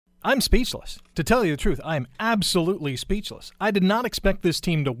I'm speechless. To tell you the truth, I'm absolutely speechless. I did not expect this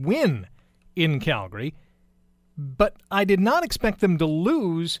team to win in Calgary, but I did not expect them to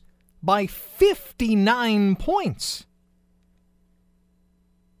lose by 59 points.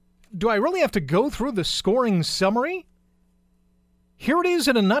 Do I really have to go through the scoring summary? Here it is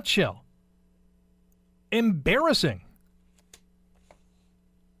in a nutshell. Embarrassing.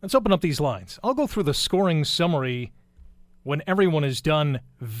 Let's open up these lines. I'll go through the scoring summary when everyone is done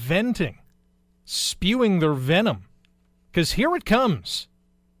venting, spewing their venom. Because here it comes.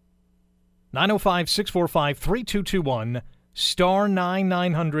 905-645-3221, star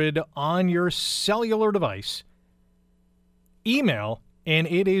 9900 on your cellular device. Email, and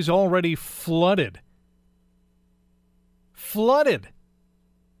it is already flooded. Flooded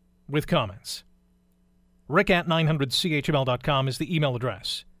with comments. Rick at 900chml.com is the email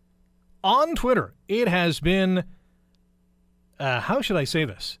address. On Twitter, it has been, how should I say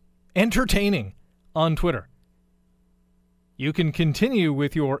this? Entertaining on Twitter. You can continue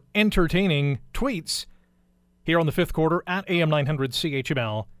with your entertaining tweets here on the fifth quarter at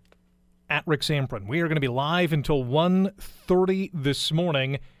AM900CHML at Rick Zamperin. We are going to be live until 1:30 this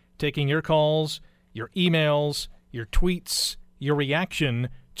morning, taking your calls, your emails, your tweets, your reaction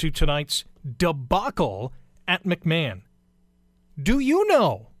to tonight's debacle at McMahon. Do you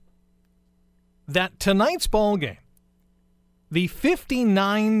know that tonight's ball game, the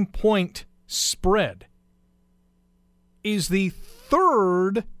 59-point spread, is the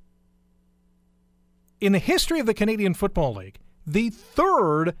third in the history of the Canadian Football League, the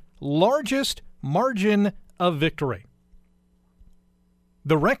third largest margin of victory.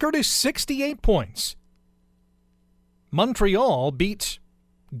 The record is 68 points. Montreal beat,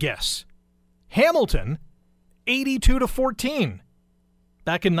 guess, Hamilton 82-14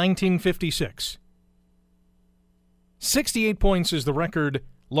 back in 1956. 68 points is the record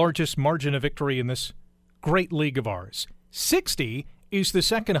largest margin of victory in this great league of ours. 60 is the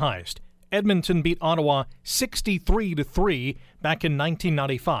second highest. Edmonton beat Ottawa 63-3 back in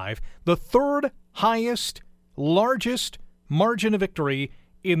 1995. The third highest, largest margin of victory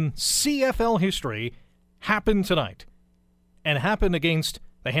in CFL history happened tonight, and happened against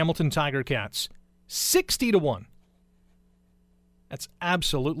the Hamilton Tiger Cats 60-1. That's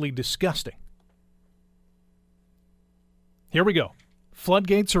absolutely disgusting. Here we go.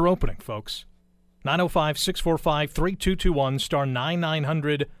 Floodgates are opening, folks. 905-645-3221, star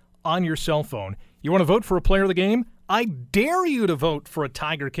 9900 on your cell phone. You want to vote for a player of the game? I dare you to vote for a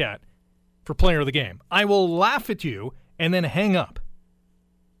Tiger Cat for player of the game. I will laugh at you and then hang up,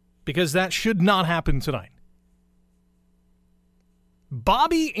 because that should not happen tonight.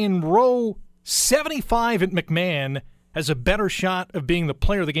 Bobby in row 75 at McMahon has a better shot of being the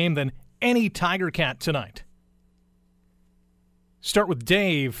player of the game than any Tiger Cat tonight. Start with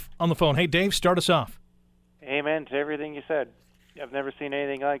Dave on the phone. Hey, Dave, start us off. Amen to everything you said. I've never seen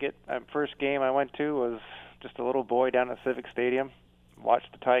anything like it. First game I went to was just a little boy down at Civic Stadium.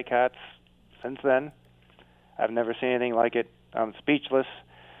 Watched the Ticats since then. I've never seen anything like it. I'm speechless.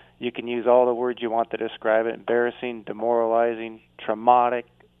 You can use all the words you want to describe it. Embarrassing, demoralizing, traumatic,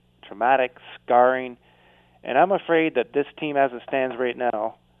 scarring. And I'm afraid that this team as it stands right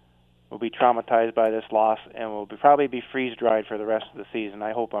now will be traumatized by this loss and will probably be freeze-dried for the rest of the season.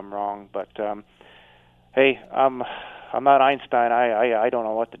 I hope I'm wrong. But, hey, I'm not Einstein. I don't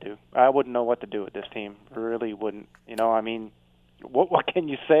know what to do. I wouldn't know what to do with this team. I really wouldn't. You know, I mean, what can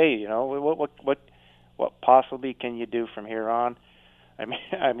you say? You know, what possibly can you do from here on? I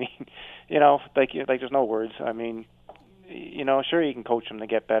mean, you know, like there's no words. I mean, you know, sure you can coach them to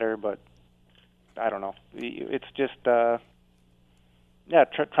get better, but I don't know. It's just,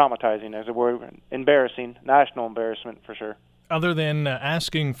 traumatizing is a word. Embarrassing, national embarrassment for sure. Other than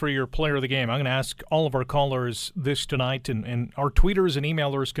asking for your player of the game, I'm going to ask all of our callers this tonight, and our tweeters and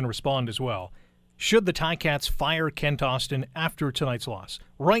emailers can respond as well. Should the Ticats fire Kent Austin after tonight's loss?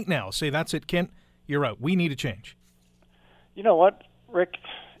 Right now, say that's it, Kent, you're out. We need a change. You know what, Rick?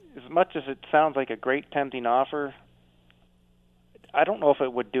 As much as it sounds like a great tempting offer, I don't know if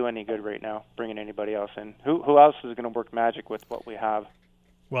it would do any good right now, bringing anybody else in. Who else is going to work magic with what we have?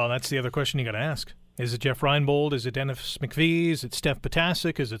 Well, that's the other question you got to ask. Is it Jeff Reinbold? Is it Dennis McPhee? Is it Steph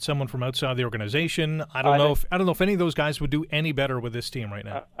Potasic? Is it someone from outside the organization? I don't know if any of those guys would do any better with this team right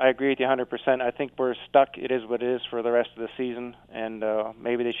now. I agree with you 100%. I think we're stuck. It is what it is for the rest of the season, and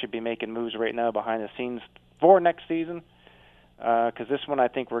maybe they should be making moves right now behind the scenes for next season. Because this one, I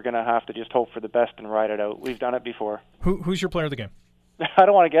think we're going to have to just hope for the best and ride it out. We've done it before. Who's your player of the game? I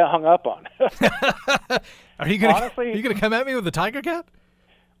don't want to get hung up on. Are you going to come at me with the Tiger Cat?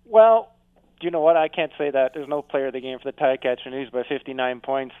 Well, you know what? I can't say that. There's no player of the game for the Ticats and lose by 59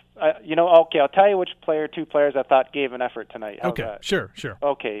 points. Okay, I'll tell you which two players I thought gave an effort tonight. How's okay, that? sure.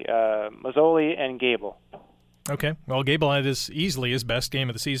 Okay, Mazzoli and Gable. Okay, well, Gable had easily his best game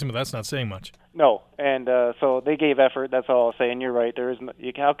of the season, but that's not saying much. No, and so they gave effort. That's all I'll say. And you're right.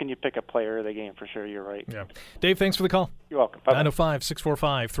 How can you pick a player of the game for sure? You're right. Yeah, Dave, thanks for the call. You're welcome.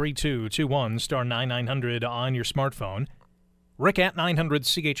 905-645-3221, star 9900 on your smartphone. Rick at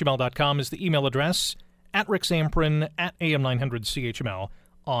 900CHML.com is the email address. At Rick Zamperin, at AM900CHML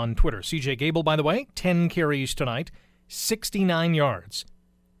on Twitter. CJ Gable, by the way, 10 carries tonight, 69 yards.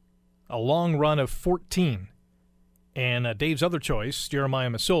 A long run of 14. And Dave's other choice, Jeremiah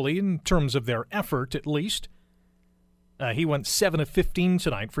Masoli, in terms of their effort at least, he went 7 of 15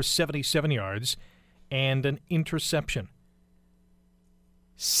 tonight for 77 yards and an interception.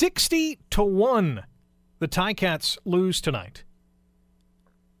 60-1, the Ticats lose tonight.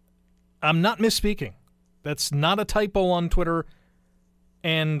 I'm not misspeaking. That's not a typo on Twitter,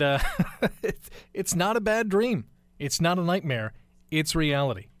 and it's not a bad dream. It's not a nightmare. It's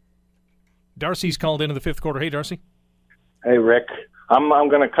reality. Darcy's called into the fifth quarter. Hey, Darcy. Hey, Rick. I'm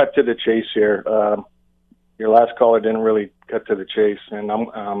going to cut to the chase here. Your last caller didn't really cut to the chase, and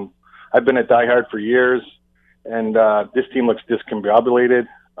I've been a diehard for years, and this team looks discombobulated,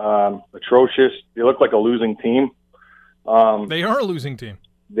 atrocious. They look like a losing team. They are a losing team.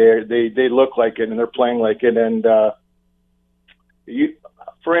 They look like it, and they're playing like it. And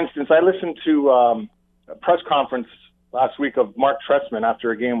for instance, I listened to a press conference last week of Mark Trestman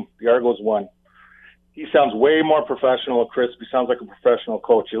after a game the Argos won. He sounds way more professional, crisp. He sounds like a professional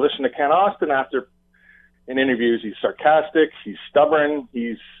coach. You listen to Ken Austin after in interviews, he's sarcastic, he's stubborn,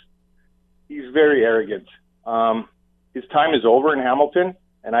 he's very arrogant. His time is over in Hamilton,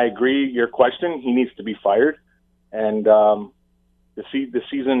 and I agree your question. He needs to be fired, and the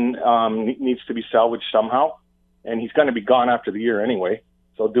season needs to be salvaged somehow, and he's going to be gone after the year anyway,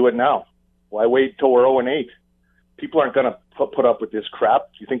 so do it now. Why wait till we're 0-8? People aren't going to put up with this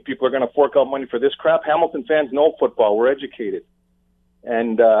crap. Do you think people are going to fork out money for this crap? Hamilton fans know football. We're educated.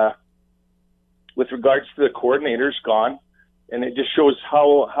 And with regards to the coordinators gone, and it just shows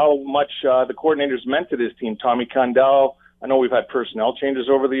how much the coordinators meant to this team. Tommy Condell, I know we've had personnel changes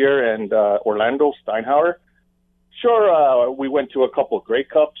over the year, and Orlando Steinhauer. Sure, we went to a couple of Grey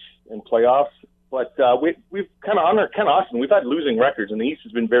Cups and playoffs, but we've kind of under Ken Austin, we've had losing records, and the East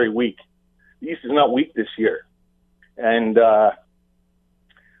has been very weak. The East is not weak this year. And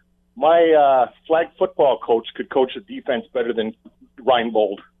my flag football coach could coach the defense better than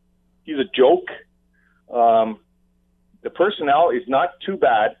Reinbold. He's a joke. The personnel is not too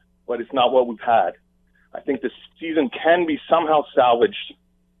bad, but it's not what we've had. I think this season can be somehow salvaged,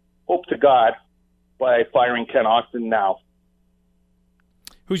 hope to God, by firing Ken Austin now.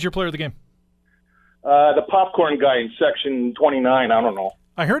 Who's your player of the game? The popcorn guy in section 29, I don't know.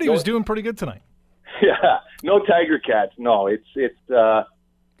 I heard he was doing pretty good tonight. Yeah, no Tiger Cats. No, it's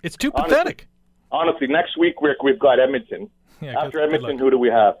too pathetic. Honestly, next week, Rick, we've got Edmonton. Yeah, after Edmonton, who do we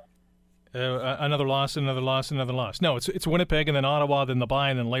have? Another loss, another loss, another loss. No, it's Winnipeg, and then Ottawa, then the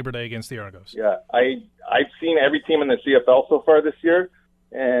bye, and then Labor Day against the Argos. Yeah, I've seen every team in the CFL so far this year,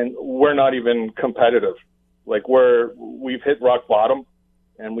 and we're not even competitive. Like we've hit rock bottom,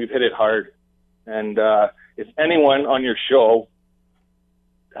 and we've hit it hard. And if anyone on your show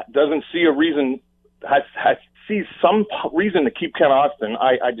doesn't see a reason, sees some reason to keep Ken Austin,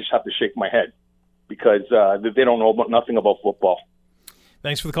 I just have to shake my head because they don't know nothing about football.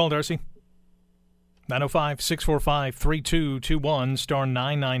 Thanks for the call, Darcy. 905-645-3221, star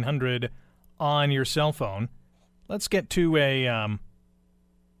 9900 on your cell phone. Let's get to a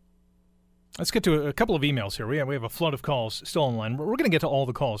couple of emails here. We have a flood of calls still online. We're going to get to all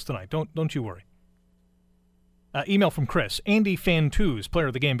the calls tonight. Don't you worry. Email from Chris. Andy Fantu's player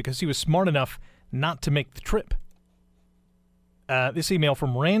of the game because he was smart enough not to make the trip. This email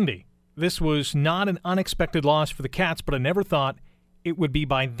from Randy. This was not an unexpected loss for the Cats, but I never thought it would be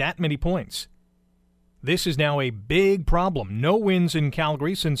by that many points. This is now a big problem. No wins in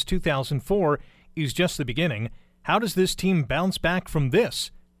Calgary since 2004 is just the beginning. How does this team bounce back from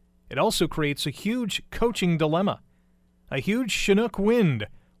this? It also creates a huge coaching dilemma. A huge Chinook wind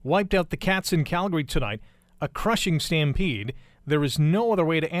wiped out the Cats in Calgary tonight. A crushing stampede. There is no other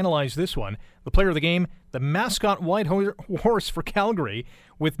way to analyze this one. The player of the game, the mascot white horse for Calgary,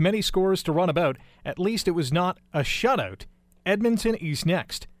 with many scores to run about. At least it was not a shutout. Edmonton is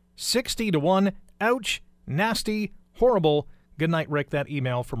next. 60-1. Ouch. Nasty. Horrible. Good night, Rick. That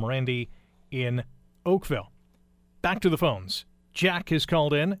email from Randy in Oakville. Back to the phones. Jack has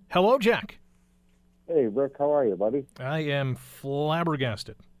called in. Hello, Jack. Hey, Rick. How are you, buddy? I am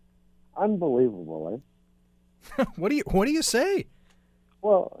flabbergasted. unbelievable, eh? What do you say?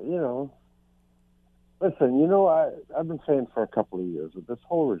 Well, listen, I've been saying for a couple of years that this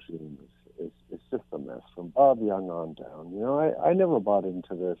whole regime is just a mess from Bob Young on down. I never bought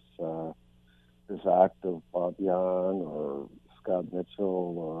into this act of Bob Young or Scott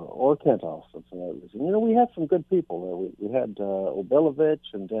Mitchell or Kent Austin for that reason. We had some good people there. We had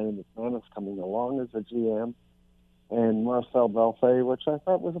Obilovich and Danny McManus coming along as a GM, and Marcel Belfay, which I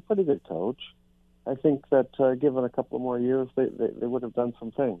thought was a pretty good coach. I think that given a couple of more years, they would have done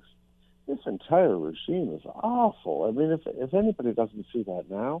some things. This entire regime is awful. I mean, if anybody doesn't see that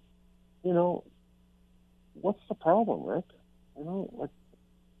now, what's the problem, Rick?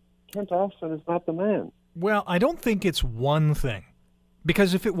 Kent Austin is not the man. Well, I don't think it's one thing.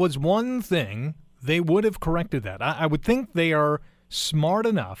 Because if it was one thing, they would have corrected that. I would think they are smart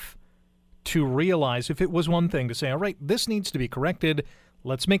enough to realize if it was one thing to say, all right, this needs to be corrected.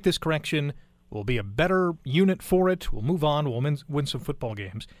 Let's make this correction. We'll be a better unit for it. We'll move on. We'll win some football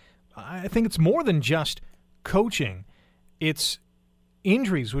games. I think it's more than just coaching. It's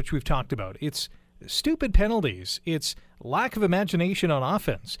injuries, which we've talked about. It's stupid penalties. It's lack of imagination on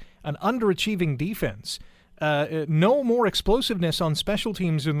offense, an underachieving defense, no more explosiveness on special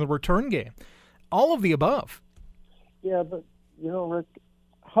teams in the return game. All of the above. Yeah, but, Rick,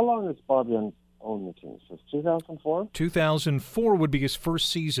 how long has Bob Young owned the team? Since 2004? 2004 would be his first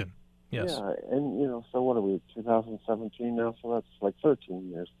season. Yes. Yeah, and, so what are we, 2017 now? So that's like 13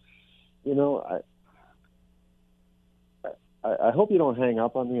 years. I hope you don't hang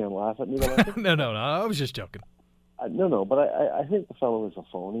up on me and laugh at me. No, I was just joking. No, but I think the fellow is a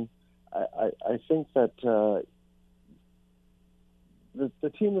phony. I think that the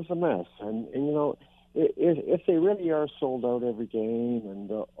team is a mess, and if they really are sold out every game and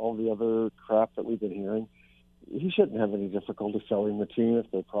all the other crap that we've been hearing, he shouldn't have any difficulty selling the team if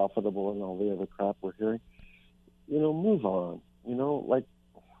they're profitable and all the other crap we're hearing. Move on.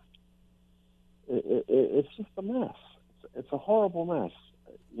 It's just a mess. It's a horrible mess.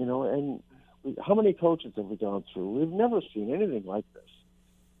 And how many coaches have we gone through? We've never seen anything like this.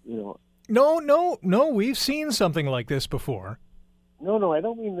 No, we've seen something like this before. No, I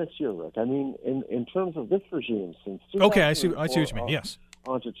don't mean this year, Rick. I mean in terms of this regime since 2004. Okay, I see what you mean. Yes.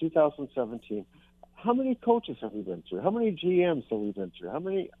 On to 2017. How many coaches have we been through? How many GMs have we been through? How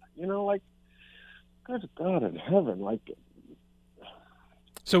many, good God in heaven,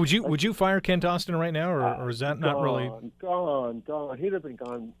 So would you fire Kent Austin right now, or is that not really gone? He'd have been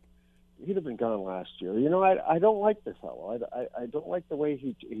gone. He'd have been gone last year. I don't like this fellow. I don't like the way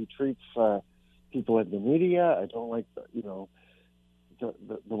he treats people in the media. I don't like the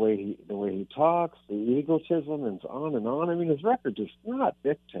way he talks, the egotism, and on and on. I mean, his record does not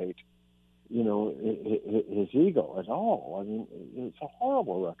dictate his ego at all. I mean, it's a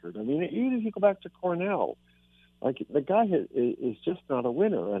horrible record. I mean, even if you go back to Cornell, the guy is just not a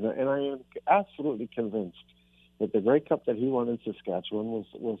winner, and I am absolutely convinced that the Grey Cup that he won in Saskatchewan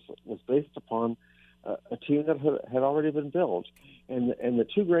was based upon a team that had already been built, and the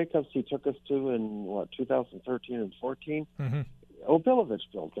two Grey Cups he took us to in 2013 and 14. Mm-hmm. Obilovich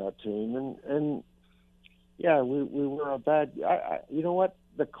built that team, and yeah, we were a bad. You know what?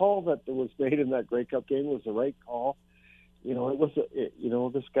 The call that was made in that Grey Cup game was the right call. It was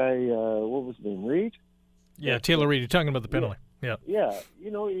this guy. What was his name? Reed. Yeah, Taylor Reed. You're talking about the penalty. Yeah. Yeah.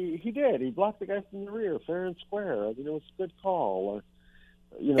 He did. He blocked the guy from the rear, fair and square. I mean, it was a good call.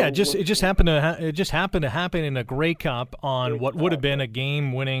 It just happened to happen in a Grey Cup on what would have been a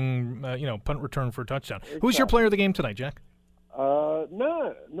game-winning, punt return for a touchdown. Exactly. Who's your player of the game tonight, Jack?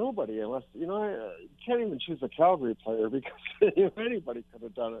 Nobody, unless I can't even choose a Calgary player because anybody could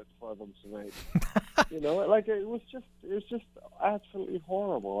have done it for them tonight. It was just absolutely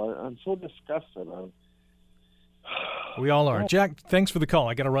horrible. I'm so disgusted. We all are. Jack, thanks for the call.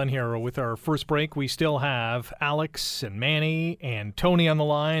 I got to run here with our first break. We still have Alex and Manny and Tony on the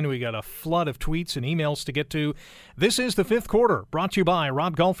line. We got a flood of tweets and emails to get to. This is the fifth quarter, brought to you by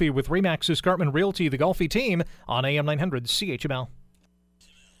Rob Golfi with Remax Escarpment Realty, the Golfi team on AM 900 CHML.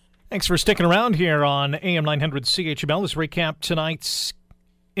 Thanks for sticking around here on AM 900 CHML. Let's recap tonight's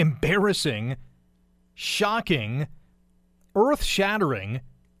embarrassing, shocking, earth-shattering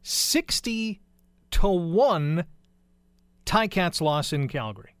 60-1 Ticats loss in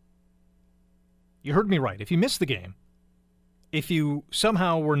Calgary. You heard me right. If you missed the game, if you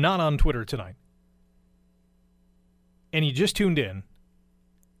somehow were not on Twitter tonight, and you just tuned in,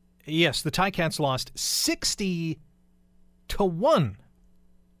 yes, the Ticats lost 60-1.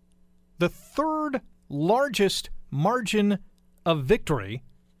 The third largest margin of victory,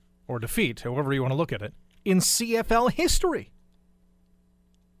 or defeat, however you want to look at it, in CFL history.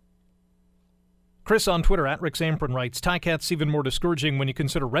 Chris on Twitter, at Rick Zamperin, writes, Ticats even more discouraging when you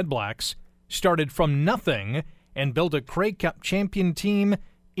consider Red Blacks started from nothing and built a Grey Cup champion team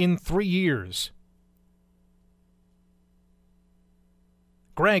in 3 years.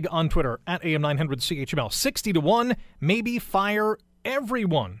 Greg on Twitter, at AM900CHML, 60-1, maybe fire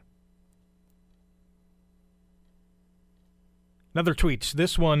everyone. Another tweet,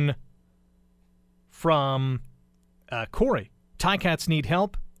 this one from Corey. Ticats need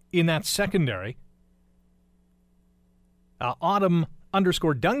help in that secondary.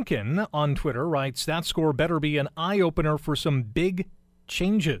 Autumn_Duncan on Twitter writes, that score better be an eye-opener for some big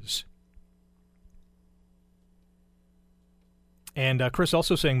changes. And Chris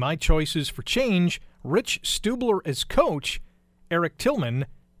also saying, my choices for change, Rich Stubler as coach, Eric Tillman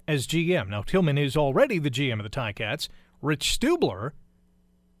as GM. Now, Tillman is already the GM of the Ticats. Rich Stubler,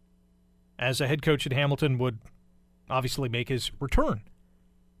 as a head coach at Hamilton, would obviously make his return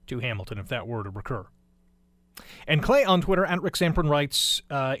to Hamilton if that were to recur. And Clay on Twitter, at Rick Zamperin, writes,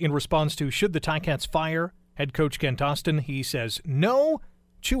 in response to should the Ticats fire head coach Kent Austin, he says, no,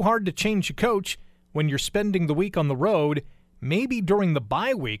 too hard to change a coach when you're spending the week on the road, maybe during the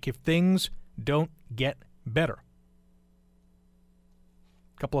bye week if things don't get better.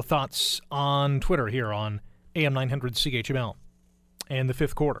 A couple of thoughts on Twitter here on AM900 CHML and the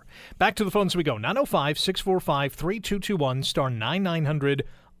fifth quarter. Back to the phones we go. 905-645-3221, star 9900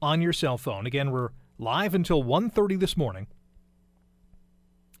 on your cell phone. Again, we're live until 1:30 this morning.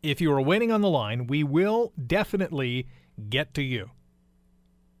 If you are waiting on the line, we will definitely get to you.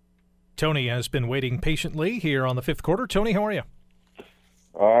 Tony has been waiting patiently here on the fifth quarter. Tony, how are you?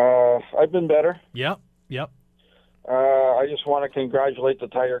 I've been better. Yep. I just want to congratulate the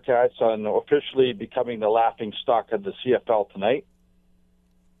Tiger Cats on officially becoming the laughing stock of the CFL tonight.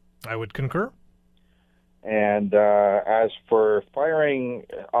 I would concur. And as for firing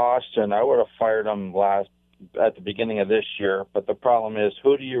Austin, I would have fired him at the beginning of this year. But the problem is,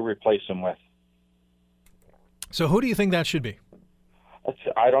 who do you replace him with? So who do you think that should be?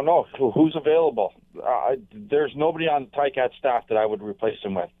 I don't know. Who's available? There's nobody on the Ticat staff that I would replace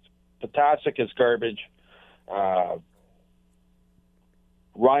him with. Potasic is garbage.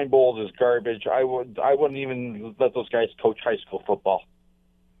 Reinbold is garbage. I wouldn't even let those guys coach high school football.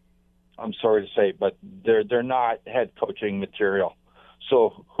 I'm sorry to say, but they're not head coaching material.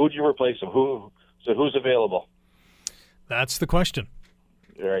 So who do you replace them? Who's available? That's the question.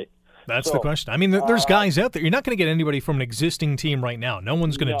 Right. That's the question. I mean, there's guys out there. You're not going to get anybody from an existing team right now. No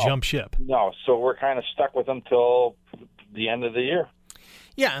one's going to jump ship. No. So we're kind of stuck with them till the end of the year.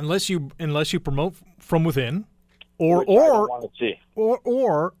 Yeah, unless you promote from within, or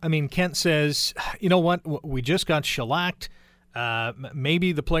I mean, Kent says, you know what? We just got shellacked.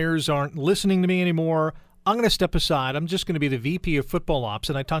 Maybe the players aren't listening to me anymore. I'm going to step aside. I'm just going to be the VP of Football Ops,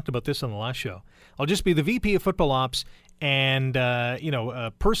 and I talked about this on the last show. I'll just be the VP of Football Ops, and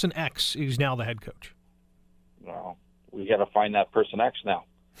person X is now the head coach. Well, we got to find that person X now.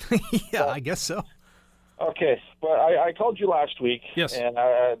 Yeah, I guess so. Okay, but I called you last week. Yes. And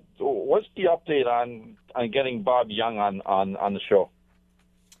what's the update on getting Bob Young on the show?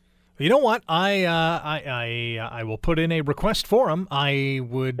 You know what? I will put in a request for him. I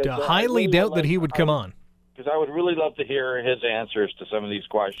would highly doubt that he would come on. Because I would really love to hear his answers to some of these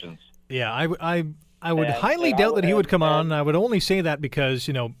questions. Yeah, I would highly doubt that he would come on. I would only say that because,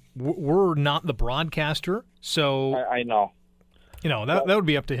 we're not the broadcaster. So I know. That would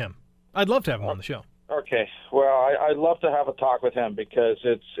be up to him. I'd love to have him on the show. Okay. Well, I'd love to have a talk with him because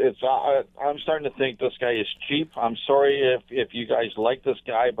I'm starting to think this guy is cheap. I'm sorry if you guys like this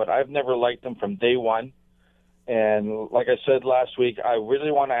guy, but I've never liked him from day one. And like I said last week, I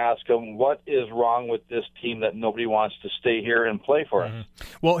really want to ask him what is wrong with this team that nobody wants to stay here and play for us.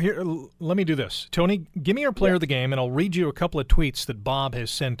 Well, here, let me do this. Tony, give me your player of the game, and I'll read you a couple of tweets that Bob has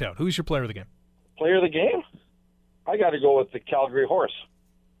sent out. Who's your player of the game? Player of the game? I got to go with the Calgary Horse.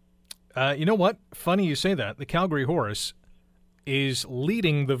 You know what? Funny you say that. The Calgary Horse is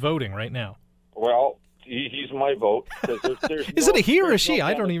leading the voting right now. Well, he's my vote. There's is it a he or a she?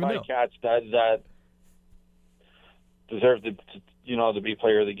 I don't even know. Cats that deserve to be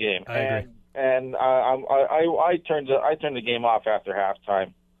player of the game. I agree. And I turned the game off after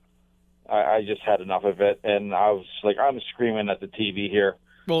halftime. I just had enough of it, and I was like, I'm screaming at the TV here.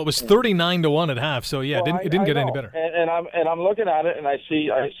 Well, it was 39-1 at half, so yeah, it didn't get any better. And I'm looking at it, and I see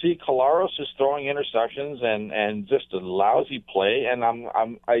Collaros is throwing interceptions and just a lousy play, and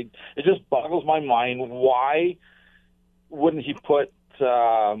it just boggles my mind. Why wouldn't he put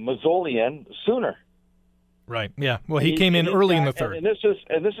Mazzoli in sooner? Right. Yeah. Well, he came in early in the third. And this is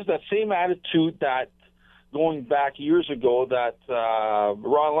that same attitude that going back years ago that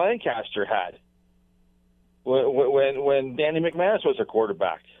Ron Lancaster had. when Danny McManus was a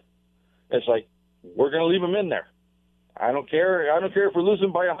quarterback. It's like, we're going to leave him in there. I don't care. I don't care if we're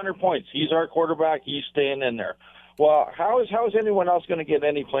losing by 100 points. He's our quarterback. He's staying in there. Well, how is anyone else going to get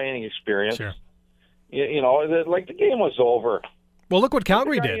any playing experience? Sure. You know, like the game was over. Well, look what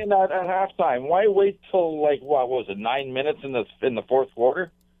Calgary did at halftime. Why wait till what was it, 9 minutes in the fourth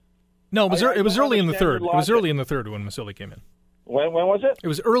quarter? No, it was early in the third. It was early in the third when Masili came in. When was it? It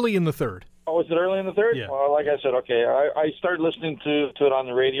was early in the third. Oh, was it early in the third? Yeah. Well, like I said, okay, I started listening to it on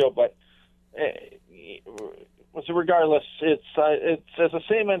the radio, but regardless, it's the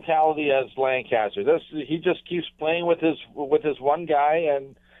same mentality as Lancaster. He just keeps playing with his one guy,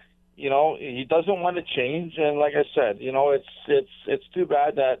 and you know he doesn't want to change. And like I said, you know it's too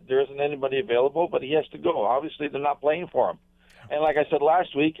bad that there isn't anybody available, but he has to go. Obviously, they're not playing for him. And like I said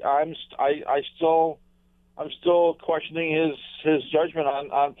last week, I'm still questioning his judgment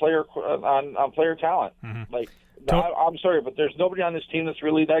on player talent. Mm-hmm. Like, I'm sorry, but there's nobody on this team that's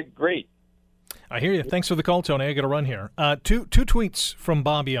really that great. I hear you. Thanks for the call, Tony. I got to run here. Two tweets from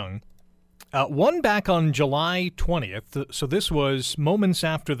Bob Young. One back on July 20th. So this was moments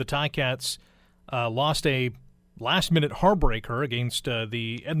after the Ticats lost a last-minute heartbreaker against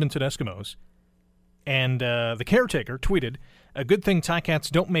the Edmonton Eskimos. And the caretaker tweeted, "A good thing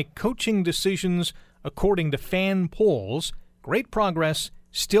Ticats don't make coaching decisions according to fan polls. Great progress,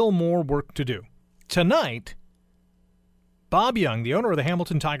 still more work to do." Tonight, Bob Young, the owner of the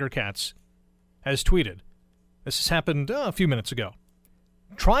Hamilton Tiger Cats, has tweeted, this has happened a few minutes ago,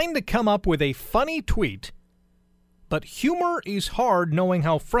 "Trying to come up with a funny tweet, but humor is hard knowing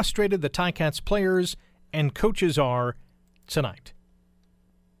how frustrated the Ticats players and coaches are tonight."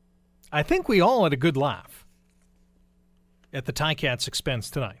 I think we all had a good laugh at the Ticats' expense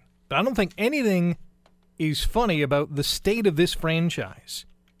tonight. But I don't think anything is funny about the state of this franchise.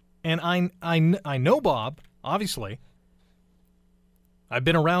 And I know Bob, obviously. I've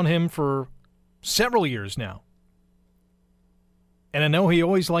been around him for several years now. And I know he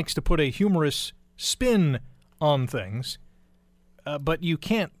always likes to put a humorous spin on things. But you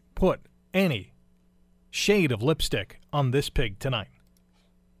can't put any shade of lipstick on this pig tonight.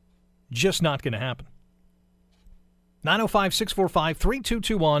 Just not going to happen.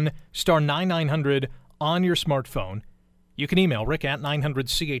 905-645-3221, star 9900 on your smartphone. You can email Rick at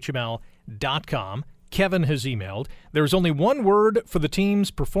 900CHML.com. Kevin has emailed. There's only one word for the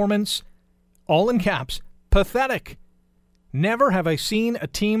team's performance, all in caps, pathetic. Never have I seen a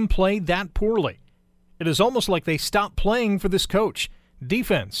team play that poorly. It is almost like they stopped playing for this coach.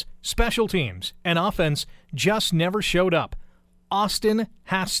 Defense, special teams, and offense just never showed up. Austin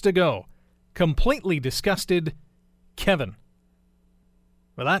has to go. Completely disgusted, Kevin.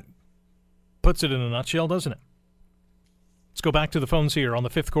 Well, that puts it in a nutshell, doesn't it? Let's go back to the phones here on the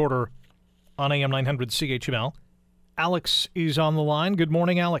fifth quarter on AM 900 CHML. Alex is on the line. Good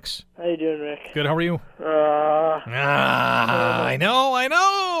morning, Alex. How you doing, Rick? Good, how are you? I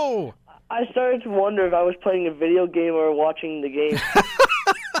know! I started to wonder if I was playing a video game or watching the game.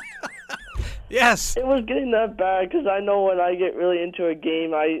 Yes. It was getting that bad because I know when I get really into a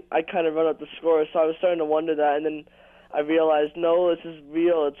game, I kind of run up the score. So I was starting to wonder that, and then I realized, no, this is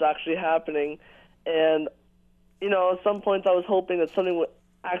real. It's actually happening. And, you know, at some points I was hoping that something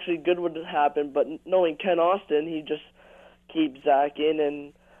actually good would happen, but knowing Ken Austin, he just keeps Zach in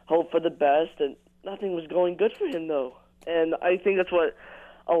and hope for the best, and nothing was going good for him, though. And I think that's what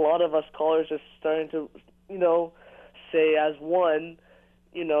a lot of us callers are starting to, you know, say as one,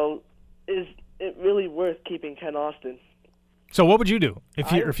 you know, is it really worth keeping Ken Austin? So what would you do?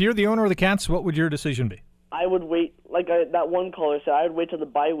 If you're the owner of the Cats, what would your decision be? I would wait, like that one caller said, I would wait till the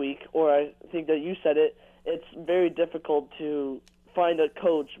bye week, or I think that you said it, it's very difficult to find a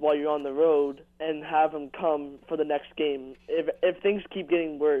coach while you're on the road and have him come for the next game. If things keep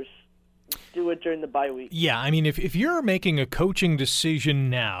getting worse, do it during the bye week. Yeah, I mean, if you're making a coaching decision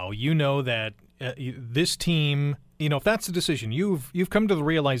now, you know that this team, you know, if that's the decision, you've come to the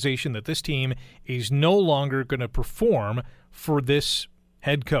realization that this team is no longer going to perform for this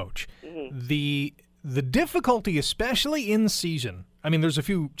head coach. Mm-hmm. The difficulty, especially in season, I mean, there's a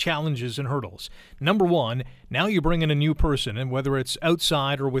few challenges and hurdles. Number one, now you bring in a new person, and whether it's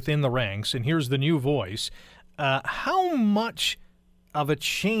outside or within the ranks, and here's the new voice, how much of a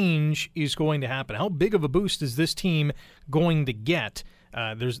change is going to happen? How big of a boost is this team going to get?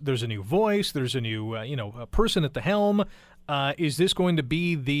 There's a new voice. There's a new a person at the helm. Is this going to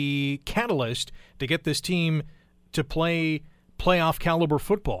be the catalyst to get this team to play playoff caliber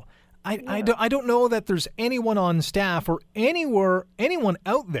football? I don't know that there's anyone on staff or anyone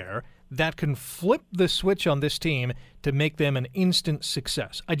out there that can flip the switch on this team to make them an instant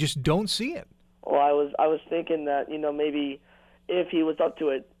success. I just don't see it. Well, I was thinking that, maybe if he was up to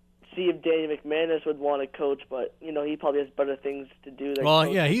it, see if Danny McManus would want to coach, but, he probably has better things to do than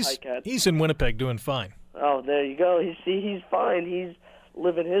coach the Ticats. He's in Winnipeg doing fine. Oh, there you go. He's fine. He's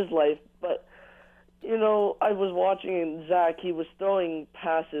living his life. But, I was watching Zach. He was throwing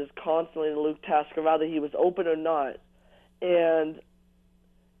passes constantly to Luke Tasker, whether he was open or not. And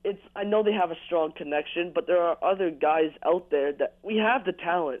I know they have a strong connection, but there are other guys out there that we have the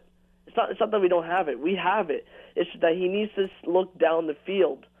talent. It's not that we don't have it. We have it. It's that he needs to look down the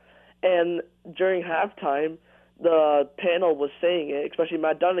field. And during halftime, the panel was saying it, especially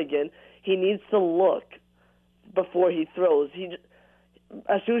Matt Dunnigan, he needs to look before he throws.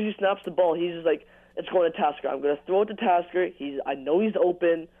 As soon as he snaps the ball, he's just like, it's going to Tasker. I'm going to throw it to Tasker. I know he's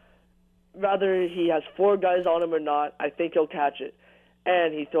open. Whether he has 4 guys on him or not, I think he'll catch it.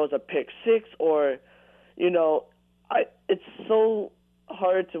 And he throws a pick 6 or, it's so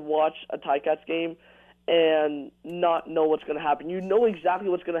hard to watch a Ticats game and not know what's going to happen. You know exactly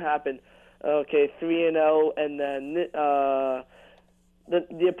what's going to happen. Okay, 3-0, and then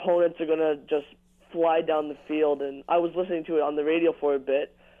the opponents are going to just fly down the field. And I was listening to it on the radio for a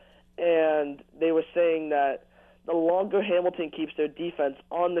bit, and they were saying that the longer Hamilton keeps their defense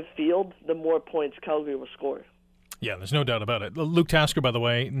on the field, the more points Calgary will score. Yeah, there's no doubt about it. Luke Tasker, by the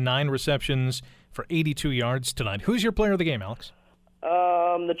way, 9 receptions for 82 yards tonight. Who's your player of the game, Alex?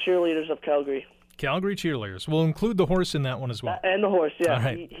 The cheerleaders of Calgary. Calgary cheerleaders. We'll include the horse in that one as well. And the horse, yeah. All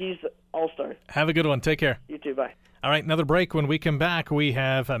right. He's all-star. Have a good one. Take care. You too. Bye. All right, another break. When we come back, we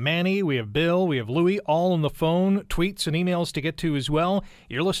have Manny, we have Bill, we have Louie, all on the phone, tweets and emails to get to as well.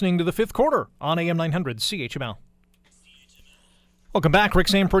 You're listening to the Fifth Quarter on AM 900 CHML. Welcome back. Rick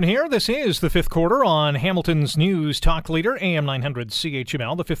Zamperin here. This is the Fifth Quarter on Hamilton's News Talk Leader, AM 900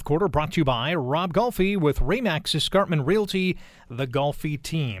 CHML. The Fifth Quarter brought to you by Rob Golfi with Remax Escarpment Realty, the Golfi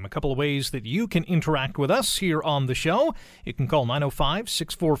team. A couple of ways that you can interact with us here on the show. You can call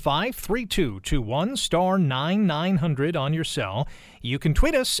 905-645-3221, star 9900 on your cell. You can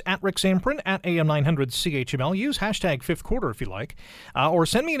tweet us at Rick Zamperin at AM 900 CHML. Use hashtag Fifth Quarter if you like. Or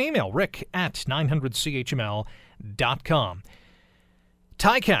send me an email, rick at 900CHML.com.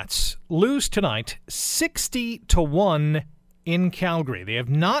 Ticats lose tonight 60-1 in Calgary. They have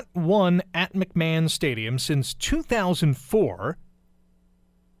not won at McMahon Stadium since 2004.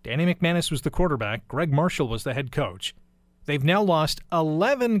 Danny McManus was the quarterback. Greg Marshall was the head coach. They've now lost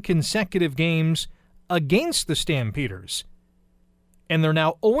 11 consecutive games against the Stampeders. And they're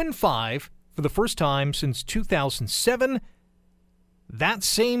now 0-5 for the first time since 2007. That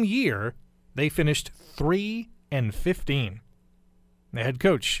same year, they finished 3-15. The head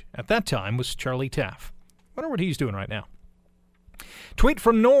coach at that time was Charlie Taff. Wonder what he's doing right now. Tweet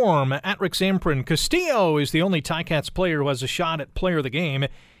from Norm at Rick Zamperin. Castillo is the only Ticats player who has a shot at player of the game.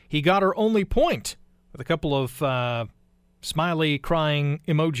 He got her only point with a couple of smiley crying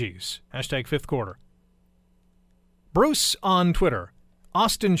emojis. Hashtag Fifth Quarter. Bruce on Twitter.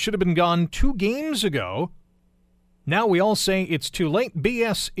 Austin should have been gone 2 games ago. Now we all say it's too late.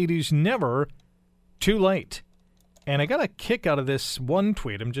 BS, it is never too late. And I got a kick out of this one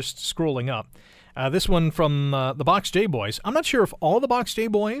tweet. I'm just scrolling up. This one from the Box J Boys. I'm not sure if all the Box J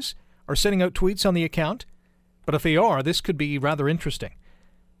Boys are sending out tweets on the account, but if they are, this could be rather interesting.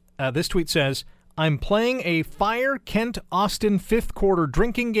 This tweet says, I'm playing a Fire Kent Austin fifth quarter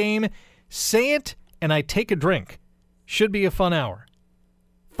drinking game. Say it and I take a drink. Should be a fun hour.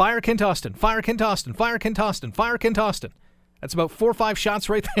 Fire Kent Austin, Fire Kent Austin, Fire Kent Austin, Fire Kent Austin. That's about 4 or 5 shots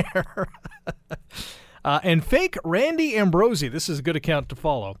right there. And fake Randy Ambrosi. This is a good account to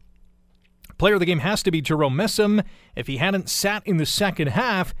follow. Player of the game has to be Jerome Messam. If he hadn't sat in the second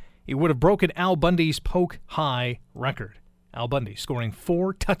half, he would have broken Al Bundy's poke high record. Al Bundy scoring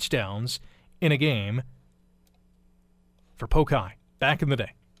 4 touchdowns in a game for poke high back in the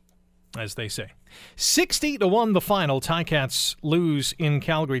day, as they say. 60-1 the final. Ticats lose in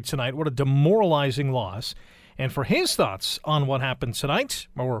Calgary tonight. What a demoralizing loss. And for his thoughts on what happened tonight,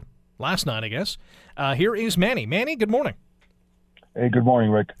 or last night, I guess, here is Manny. Manny, good morning. Hey, good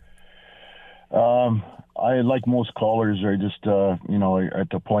morning, Rick. I, like most callers, are just, at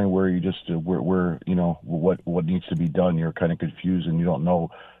the point where you just, where what needs to be done, you're kind of confused and you don't know.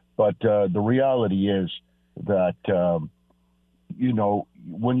 But the reality is that,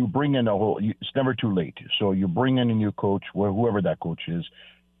 when you bring in it's never too late. So you bring in a new coach, whoever that coach is,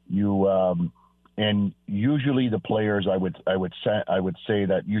 and usually the players, I would say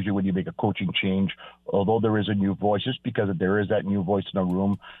that usually when you make a coaching change, although there is a new voice, just because there is that new voice in the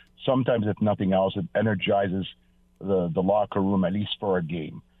room, sometimes if nothing else, it energizes the locker room, at least for a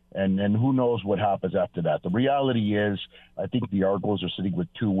game. And who knows what happens after that. The reality is, I think the Argos are sitting with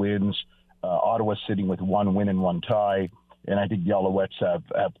 2 wins. Ottawa's sitting with 1 win and 1 tie, and I think the Alouettes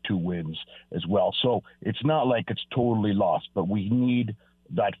have 2 wins as well. So it's not like it's totally lost, but we need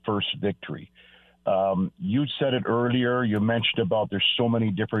that first victory. You said it earlier. You mentioned about there's so many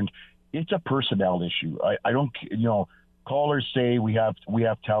different. It's a personnel issue. I don't. Callers say we have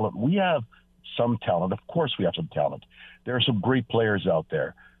talent. We have some talent. Of course, we have some talent. There are some great players out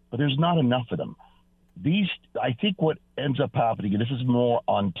there, but there's not enough of them. I think what ends up happening, and this is more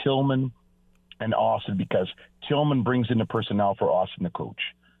on Tillman and Austin, because Tillman brings in the personnel for Austin, the coach.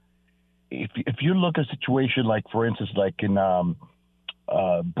 If you look at a situation like, for instance, like in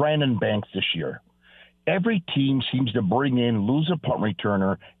Brandon Banks this year, every team seems to bring in, lose a punt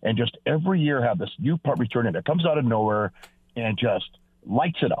returner, and just every year have this new punt returner that comes out of nowhere and just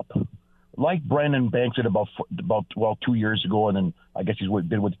lights it up. Like Brandon Banks did about 2 years ago, and then I guess he's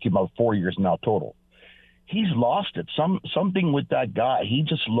been with the team about 4 years now total. He's lost it. Something with that guy. He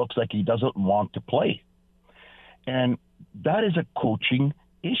just looks like he doesn't want to play. And that is a coaching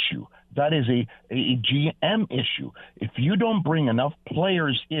issue. That is a GM issue. If you don't bring enough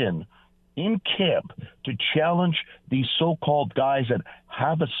players in camp to challenge these so-called guys that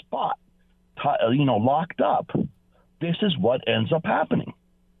have a spot, locked up, this is what ends up happening.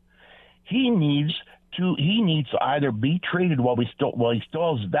 He needs to either be traded while he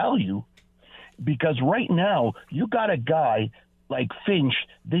still has value, because right now you got a guy like Finch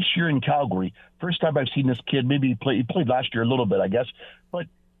this year in Calgary. First time I've seen this kid. Maybe he played last year a little bit, I guess, but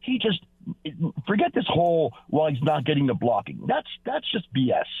he just forget this whole he's not getting the blocking. That's just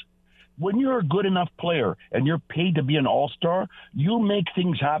BS. When you're a good enough player and you're paid to be an all-star, you make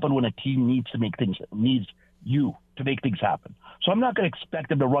things happen when a team needs you to make things happen. So I'm not going to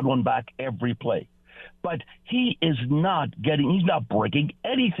expect him to run one back every play. But he's not breaking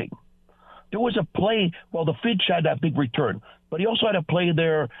anything. There was a play, the Finch had that big return, but he also had a play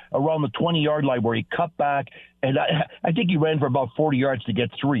there around the 20-yard line where he cut back, and I think he ran for about 40 yards to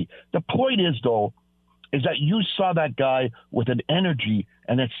get 3. The point is, though, is that you saw that guy with an energy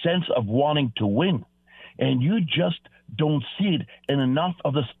and a sense of wanting to win, and you just don't see it in enough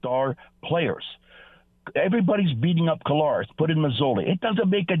of the star players. Everybody's beating up Kolarz, put in Mazzoli. It doesn't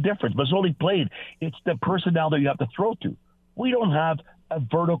make a difference. Mazzoli played. It's the personnel that you have to throw to. We don't have a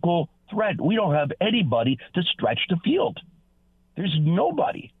vertical threat. We don't have anybody to stretch the field. There's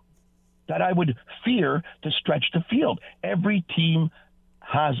nobody that I would fear to stretch the field. Every team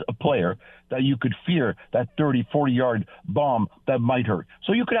has a player that you could fear that 30, 40-yard bomb that might hurt.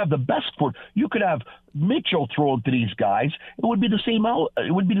 So you could have the best foot. You could have Mitchell throw it to these guys. It would be the same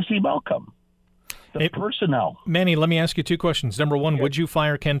outcome. The personnel. Manny, let me ask you 2 questions. Number one, would you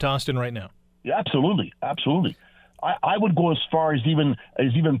fire Kent Austin right now? Yeah, absolutely. I would go as far as even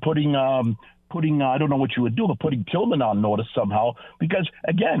putting I don't know what you would do, but putting Tillman on notice somehow, because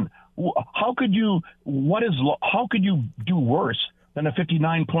again, how could you do worse than a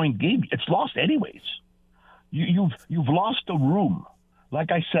 59-point game? It's lost anyways. You've lost the room.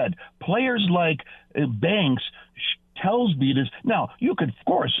 Like I said, players like Banks tells me this. Now, you could, of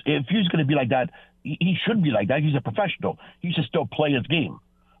course, if he's going to be like that, he should be like that. He's a professional. He should still play his game.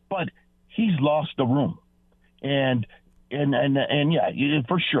 But he's lost the room. And yeah,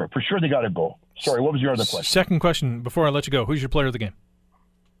 for sure they got to go. Sorry, what was your other question? Second question, before I let you go, who's your player of the game?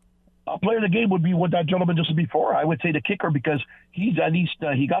 Player of the game would be what that gentleman just said before. I would say the kicker, because he's at least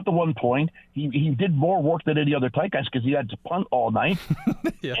he got the 1 point. He did more work than any other Ticats because he had to punt all night.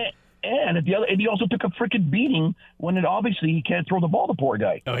 Yeah. And he also took a freaking beating when obviously he can't throw the ball, the poor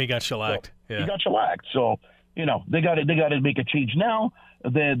guy. Oh, he got shellacked. So, yeah. He got shellacked. So, they got to make a change now.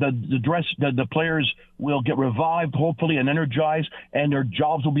 The players will get revived, hopefully, and energized, and their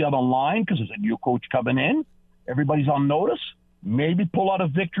jobs will be on the line because there's a new coach coming in. Everybody's on notice. Maybe pull out a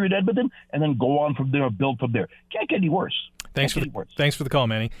victory at Edmonton and then go on from there, build from there. Can't get any worse. Thanks for the call,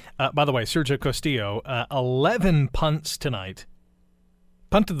 Manny. By the way, Sergio Castillo, 11 punts tonight.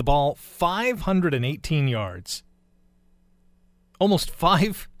 Punted the ball 518 yards. Almost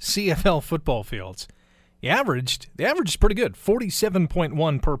 5 CFL football fields. The average is pretty good,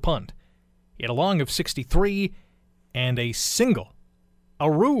 47.1 per punt. He had a long of 63 and a single, a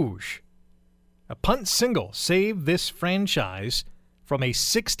rouge. A punt single saved this franchise from a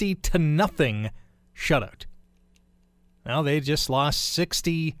 60-0 shutout. Now they just lost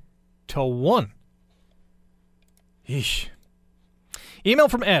 60-1. Yeesh. Email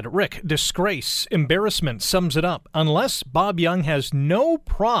from Ed. Rick, disgrace, embarrassment sums it up. Unless Bob Young has no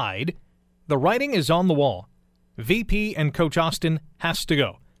pride, the writing is on the wall. VP and Coach Austin has to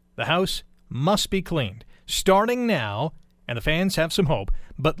go. The house must be cleaned. Starting now, and the fans have some hope,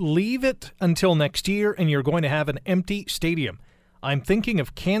 but leave it until next year and you're going to have an empty stadium. I'm thinking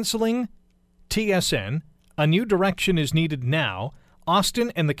of canceling TSN, a new direction is needed now.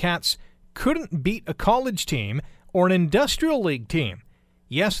 Austin and the Cats couldn't beat a college team or an industrial league team.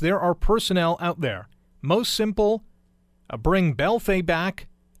 Yes, there are personnel out there. Most simple, bring Belfay back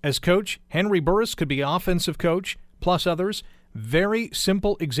as coach. Henry Burris could be offensive coach, plus others. Very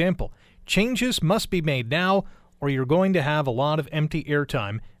simple example. Changes must be made now, or you're going to have a lot of empty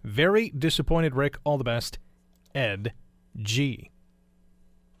airtime. Very disappointed, Rick. All the best. Ed G.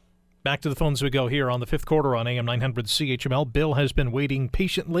 Back to the phones we go here on the fifth quarter on AM 900 CHML. Bill has been waiting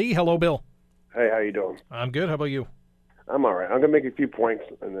patiently. Hello, Bill. Hey, how you doing? I'm good. How about you? I'm all right. I'm going to make a few points,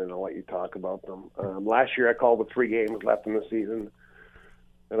 and then I'll let you talk about them. Last year, I called with 3 games left in the season,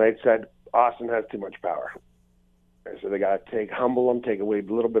 and I said Austin has too much power. I said they got to humble him, take away a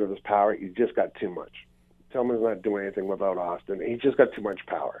little bit of his power. He's just got too much. Tillman's not doing anything without Austin. He's just got too much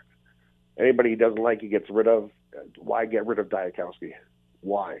power. Anybody he doesn't like, he gets rid of. Why get rid of Diakowski?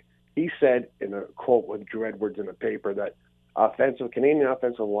 Why? He said in a quote with Drew Edwards in a paper that Canadian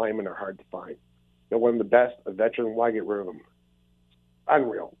offensive linemen are hard to find. They're one of the best, a veteran. Why get rid of them?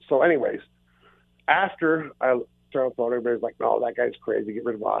 Unreal. So anyways, after I started throwing, everybody's like, no, that guy's crazy. Get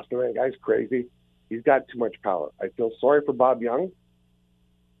rid of Austin. That guy's crazy. He's got too much power. I feel sorry for Bob Young.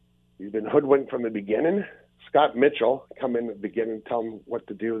 He's been hoodwinked from the beginning. Scott Mitchell come in at the beginning and tell him what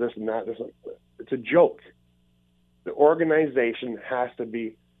to do, this and that. It's a joke. The organization has to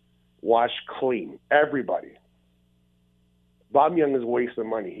be washed clean. Everybody. Bob Young is wasting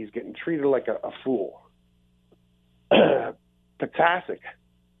money. He's getting treated like a fool. Patasic.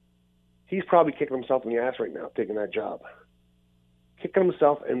 He's probably kicking himself in the ass right now, taking that job. Kicking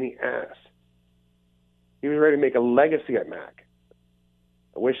himself in the ass. He was ready to make a legacy at Mac.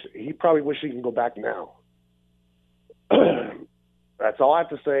 He probably wishes he can go back now. That's all I have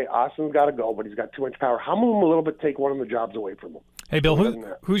to say. Austin's got to go, but he's got too much power. Humble him a little bit, take one of the jobs away from him. Hey, Bill,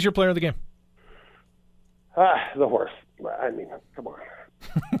 who's your player of the game? The horse. I mean, come on.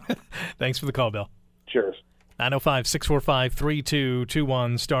 Thanks for the call, Bill. Cheers.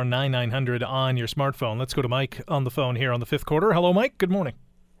 905-645-3221, star 9900 on your smartphone. Let's go to Mike on the phone here on the fifth quarter. Hello, Mike. Good morning.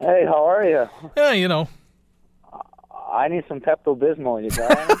 Hey, how are you? Yeah, you know. I need some Pepto-Bismol, you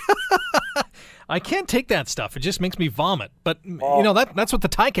got it? I can't take that stuff. It just makes me vomit. But, that's what the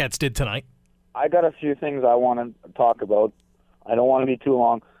Ticats did tonight. I got a few things I want to talk about. I don't want to be too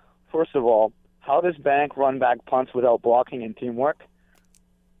long. First of all, how does Bank run back punts without blocking and teamwork?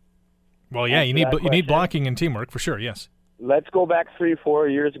 Well, yeah, you need blocking and teamwork for sure, yes. Let's go back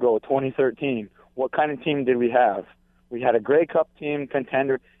 3-4 years ago, 2013. What kind of team did we have? We had a Grey Cup team,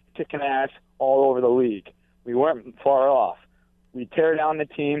 contender, kicking ass all over the league. We weren't far off. We tear down the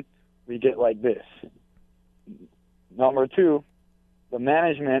team, we get like this. Number 2, the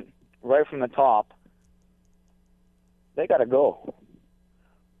management, right from the top, they got to go.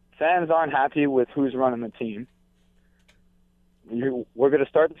 Fans aren't happy with who's running the team. We're going to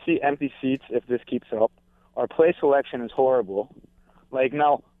start to see empty seats if this keeps up. Our play selection is horrible.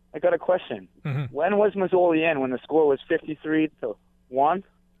 Now, I got a question. Mm-hmm. When was Mazzoli in? When the score was 53-1?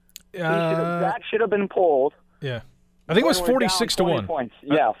 That should have been pulled. Yeah. I think it was 46-1. Points.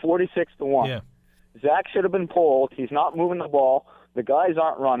 Yeah, 46-1. Yeah. Zach should have been pulled. He's not moving the ball. The guys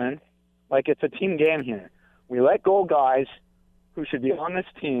aren't running. It's a team game here. We let go guys who should be on this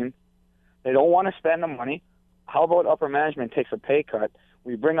team. They don't want to spend the money. How about upper management takes a pay cut?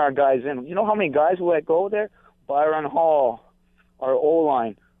 We bring our guys in. You know how many guys we let go there? Byron Hall, our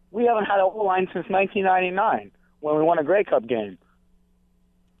O-line. We haven't had an O-line since 1999 when we won a Grey Cup game.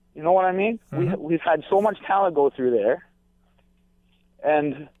 You know what I mean? Mm-hmm. We've had so much talent go through there,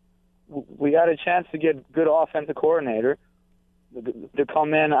 and we got a chance to get good offensive coordinator to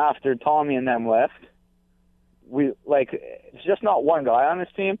come in after Tommy and them left. It's just not one guy on this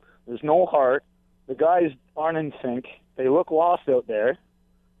team. There's no heart. The guys aren't in sync. They look lost out there.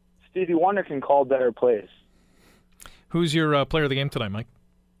 Stevie Wonder can call better plays. Who's your player of the game tonight, Mike?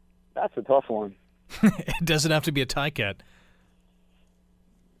 That's a tough one. It doesn't have to be a Ticat.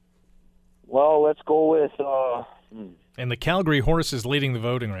 Well, let's go with... And the Calgary Horse is leading the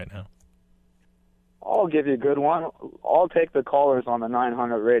voting right now. I'll give you a good one. I'll take the callers on the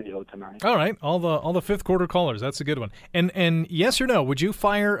 900 radio tonight. All right, all the fifth quarter callers. That's a good one. And yes or no, would you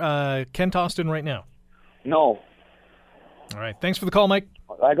fire Kent Austin right now? No. All right, thanks for the call, Mike.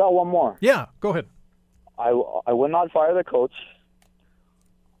 I got one more. Yeah, go ahead. I would not fire the coach.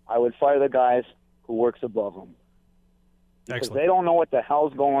 I would fire the guys who works above them. Because Excellent. They don't know what the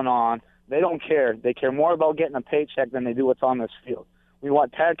hell's going on. They don't care. They care more about getting a paycheck than they do what's on this field. We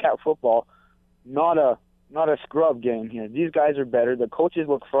want Ticats football. Not a scrub game here. These guys are better. The coaches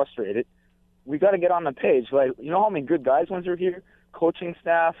look frustrated. We got to get on the page. You know how many good guys went through here? Coaching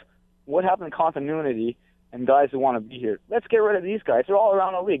staff, what happened to continuity and guys who want to be here? Let's get rid of these guys. They're all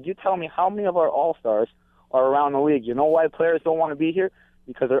around the league. You tell me how many of our all-stars are around the league. You know why players don't want to be here?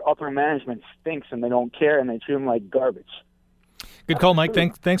 Because their upper management stinks and they don't care and they treat them like garbage. Good call, Mike.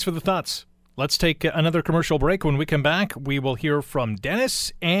 Thanks for the thoughts. Let's take another commercial break. When we come back, we will hear from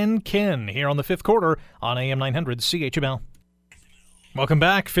Dennis and Ken here on the fifth quarter on AM 900 CHML. Welcome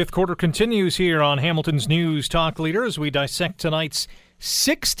back. Fifth quarter continues here on Hamilton's News Talk Leader as we dissect tonight's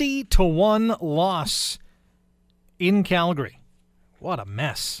 60-1 loss in Calgary. What a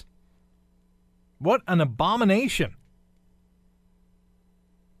mess. What an abomination.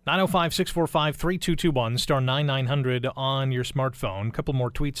 905-645-3221, star 9900 on your smartphone. A couple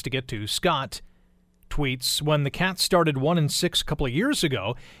more tweets to get to. Scott tweets, when the Cats started 1-6 a couple of years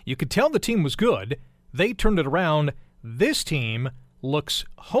ago, you could tell the team was good. They turned it around. This team looks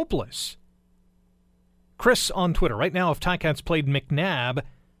hopeless. Chris on Twitter, right now if Ticats played McNabb,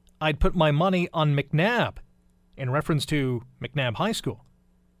 I'd put my money on McNabb, in reference to McNabb High School.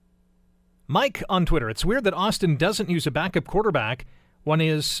 Mike on Twitter, it's weird that Austin doesn't use a backup quarterback when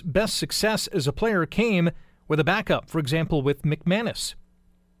his best success as a player came with a backup, for example, with McManus.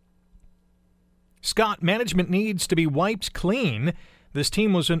 Scott, management needs to be wiped clean. This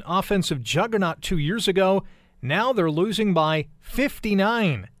team was an offensive juggernaut 2 years ago. Now they're losing by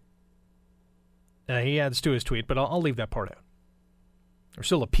 59. He adds to his tweet, but I'll leave that part out. They're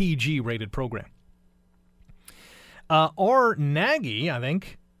still a PG-rated program. Or Nagy, I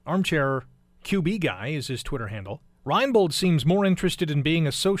think, armchair QB guy is his Twitter handle. Reinbold seems more interested in being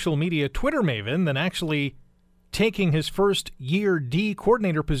a social media Twitter maven than actually taking his first year D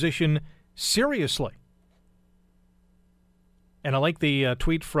coordinator position seriously. And I like the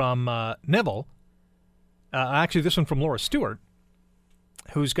tweet from Neville. Actually, this one from Laura Stewart,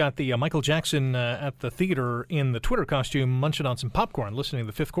 who's got the Michael Jackson at the theater in the Twitter costume munching on some popcorn listening to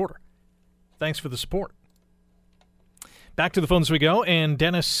the fifth quarter. Thanks for the support. Back to the phones we go, and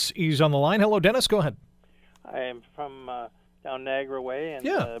Dennis is on the line. Hello, Dennis. Go ahead. I am from down Niagara Way, and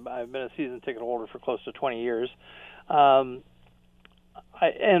yeah. I've been a season ticket holder for close to 20 years. First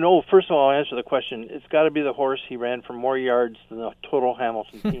of all, I'll answer the question. It's got to be the horse. He ran for more yards than the total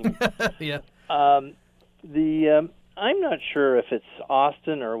Hamilton team. Yeah. I'm not sure if it's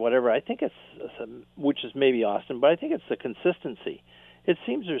Austin or whatever. I think it's, which is maybe Austin, but I think it's the consistency. It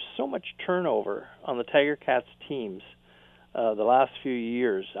seems there's so much turnover on the Tiger Cats teams the last few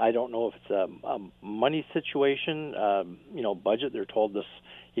years. I don't know if it's a money situation, budget. They're told this,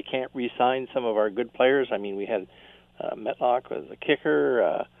 you can't re-sign some of our good players. I mean, we had Metlock as a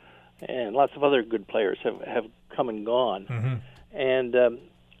kicker, and lots of other good players have come and gone. Mm-hmm. And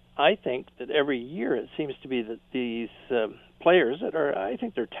I think that every year it seems to be that these players that are, I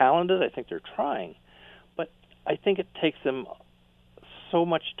think they're talented, I think they're trying, but I think it takes them so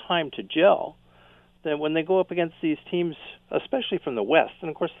much time to gel that when they go up against these teams, especially from the West, and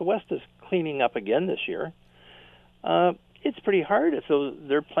of course the West is cleaning up again this year, it's pretty hard if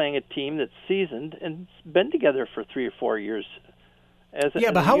they're playing a team that's seasoned and been together for 3 or 4 years.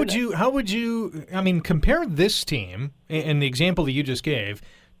 But how would you, I mean, compare this team, in the example that you just gave,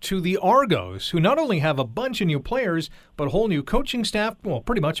 to the Argos, who not only have a bunch of new players, but a whole new coaching staff, well,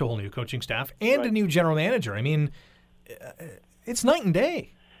 pretty much a whole new coaching staff, and a new general manager. I mean, it's night and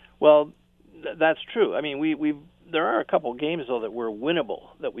day. Well, that's true. I mean, there are a couple games, though, that were winnable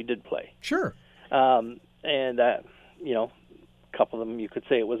that we did play. Sure. A couple of them, you could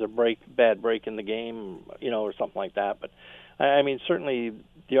say it was a bad break in the game, or something like that. But, I mean, certainly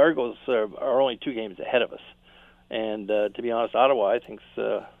the Argos are only 2 games ahead of us. And to be honest, Ottawa, I think,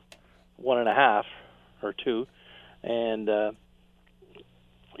 is 1.5 or 2. And, I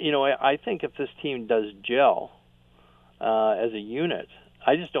think if this team does gel as a unit,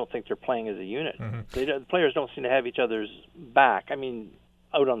 I just don't think they're playing as a unit. Mm-hmm. The players don't seem to have each other's back. I mean,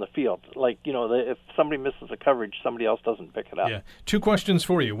 out on the field. Like, if somebody misses a coverage, somebody else doesn't pick it up. Yeah. 2 questions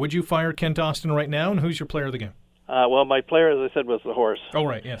for you. Would you fire Kent Austin right now, and who's your player of the game? Well, my player, as I said, was the horse. Oh,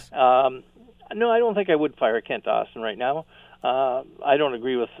 right, yes. No, I don't think I would fire Kent Austin right now. I don't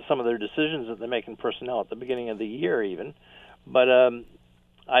agree with some of their decisions that they make in personnel at the beginning of the year even. But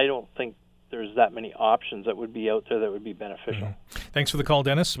I don't think there's that many options that would be out there that would be beneficial. Mm-hmm. Thanks for the call,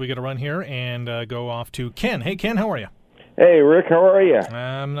 Dennis. We got to run here and go off to Ken. Hey, Ken, how are you? Hey, Rick, how are you?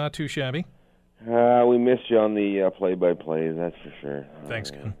 I'm not too shabby. We missed you on the play-by-play, that's for sure. Thanks,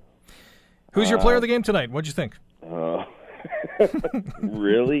 Ken. Who's your player of the game tonight? What'd you think?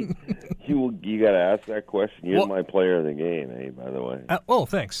 Really? You got to ask that question. You're my player of the game, by the way.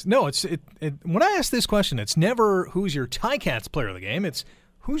 Thanks. No, when I ask this question, it's never who's your Ticats player of the game. It's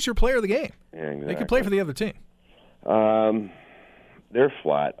who's your player of the game. Yeah, exactly. They can play for the other team. they're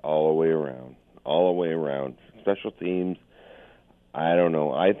flat all the way around. All the way around. Special teams, I don't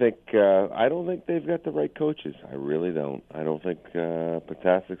know. I don't think they've got the right coaches. I really don't. I don't think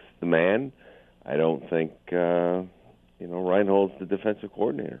Potasic's the man. I don't think Reinhold's the defensive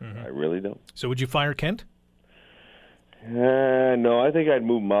coordinator. I really don't. So would you fire Kent? No, I think I'd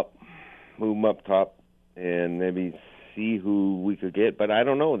move him up top, and maybe see who we could get. But I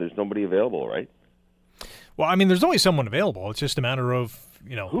don't know. There's nobody available, right? Well, I mean, there's always someone available. It's just a matter of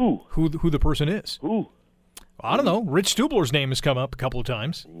who the person is. Who? I don't know. Rich Stubler's name has come up a couple of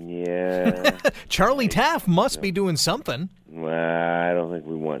times. Yeah. Charlie Taft must be doing something. Well, I don't think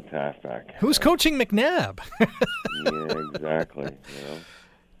we want Taft back. Who's coaching McNabb? Yeah, exactly.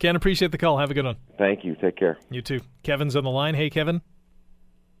 Ken, appreciate the call. Have a good one. Thank you. Take care. You too. Kevin's on the line. Hey, Kevin.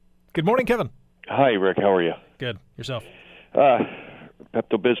 Good morning, Kevin. Hi, Rick. How are you? Good. Yourself?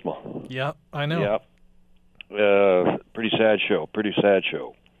 Pepto-Bismol. Yeah, I know. Yeah. Pretty sad show.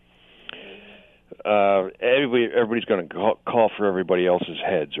 Everybody's going to call for everybody else's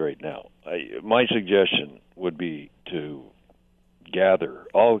heads right now. My suggestion would be to gather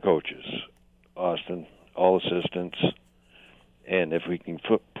all the coaches, Austin, all assistants, and if we can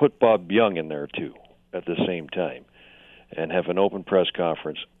put Bob Young in there too at the same time, and have an open press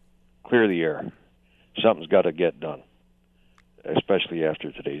conference, clear the air. Something's got to get done, especially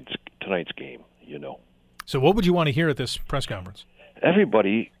after tonight's game. So what would you want to hear at this press conference?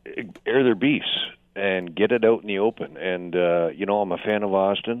 Everybody air their beefs and get it out in the open. And, I'm a fan of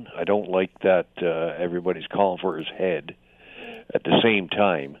Austin. I don't like that everybody's calling for his head. At the same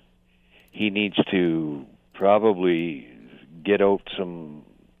time, he needs to probably get out some,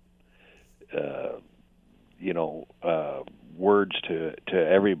 words to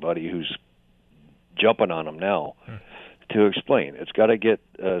everybody who's jumping on him now. To explain. It's got to get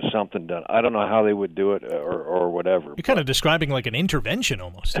something done. I don't know how they would do it or whatever. You're kind of describing like an intervention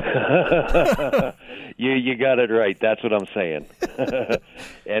almost. You got it right. That's what I'm saying.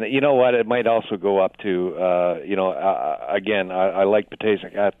 And you know what? It might also go up to, again, I like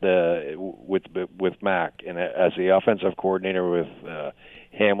Potasic with Mac and as the offensive coordinator with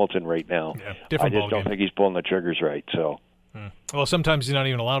Hamilton right now. Yeah, I just don't think he's pulling the triggers right. So. Well, sometimes he's not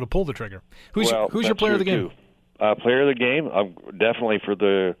even allowed to pull the trigger. Who's your player of the game? Player of the game, I'm definitely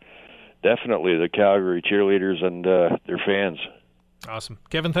the Calgary cheerleaders and their fans. Awesome.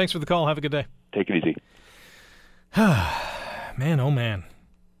 Kevin, thanks for the call. Have a good day. Take it easy. Man, oh man.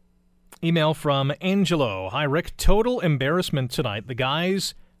 Email from Angelo. Hi, Rick. Total embarrassment tonight. The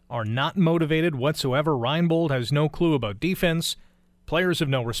guys are not motivated whatsoever. Reinbold has no clue about defense. Players have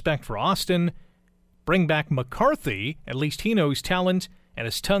no respect for Austin. Bring back McCarthy. At least he knows talent and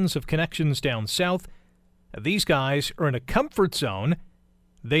has tons of connections down south. These guys are in a comfort zone.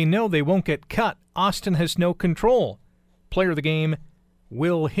 They know they won't get cut. Austin has no control. Player of the game,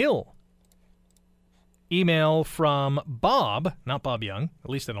 Will Hill. Email from Bob, not Bob Young, at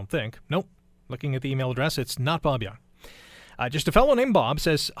least I don't think. Nope. Looking at the email address, it's not Bob Young. Just a fellow named Bob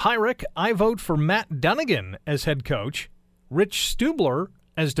says, Hi, Rick. I vote for Matt Dunnigan as head coach, Rich Stubler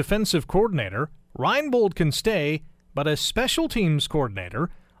as defensive coordinator. Reinbold can stay, but as special teams coordinator,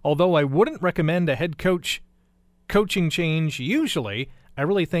 although I wouldn't recommend a head coaching change usually, I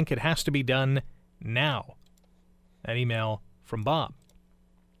really think it has to be done now. That email from Bob.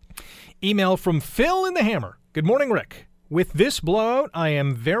 Email from Phil in the Hammer. Good morning, Rick. With this blowout, I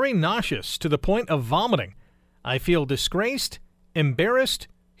am very nauseous to the point of vomiting. I feel disgraced, embarrassed,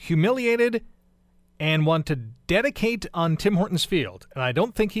 humiliated, and want to dedicate on Tim Hortons field. And I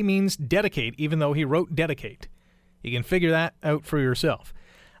don't think he means dedicate, even though he wrote dedicate. You can figure that out for yourself.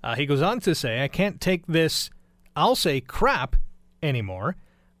 He goes on to say, I can't take this, I'll say crap, anymore.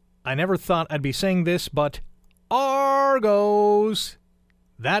 I never thought I'd be saying this, but Argos.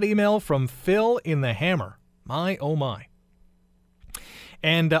 That email from Phil in the Hammer. My, oh my.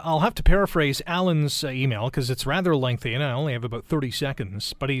 And I'll have to paraphrase Alan's email because it's rather lengthy and I only have about 30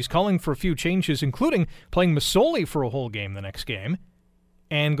 seconds. But he's calling for a few changes, including playing Masoli for a whole game the next game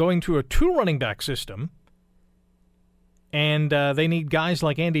and going to a 2 running back system. And they need guys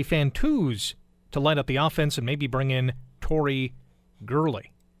like Andy Fantuz to light up the offense and maybe bring in Torrey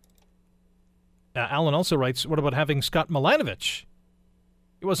Gurley. Alan also writes, what about having Scott Milanovich?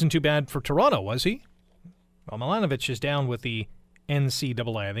 He wasn't too bad for Toronto, was he? Well, Milanovich is down with the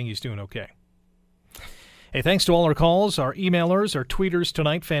NCAA. I think he's doing okay. Hey, thanks to all our calls, our emailers, our tweeters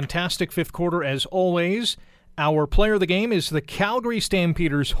tonight. Fantastic fifth quarter as always. Our player of the game is the Calgary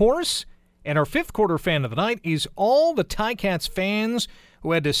Stampeders horse. And our fifth quarter fan of the night is all the Ticats fans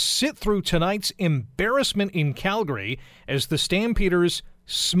who had to sit through tonight's embarrassment in Calgary as the Stampeders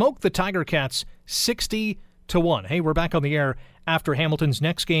smoked the Tiger Cats 60-14. 2-1. Hey, we're back on the air after Hamilton's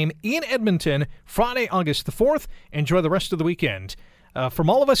next game in Edmonton, Friday, August the 4th. Enjoy the rest of the weekend. From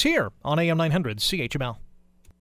all of us here on AM 900 CHML.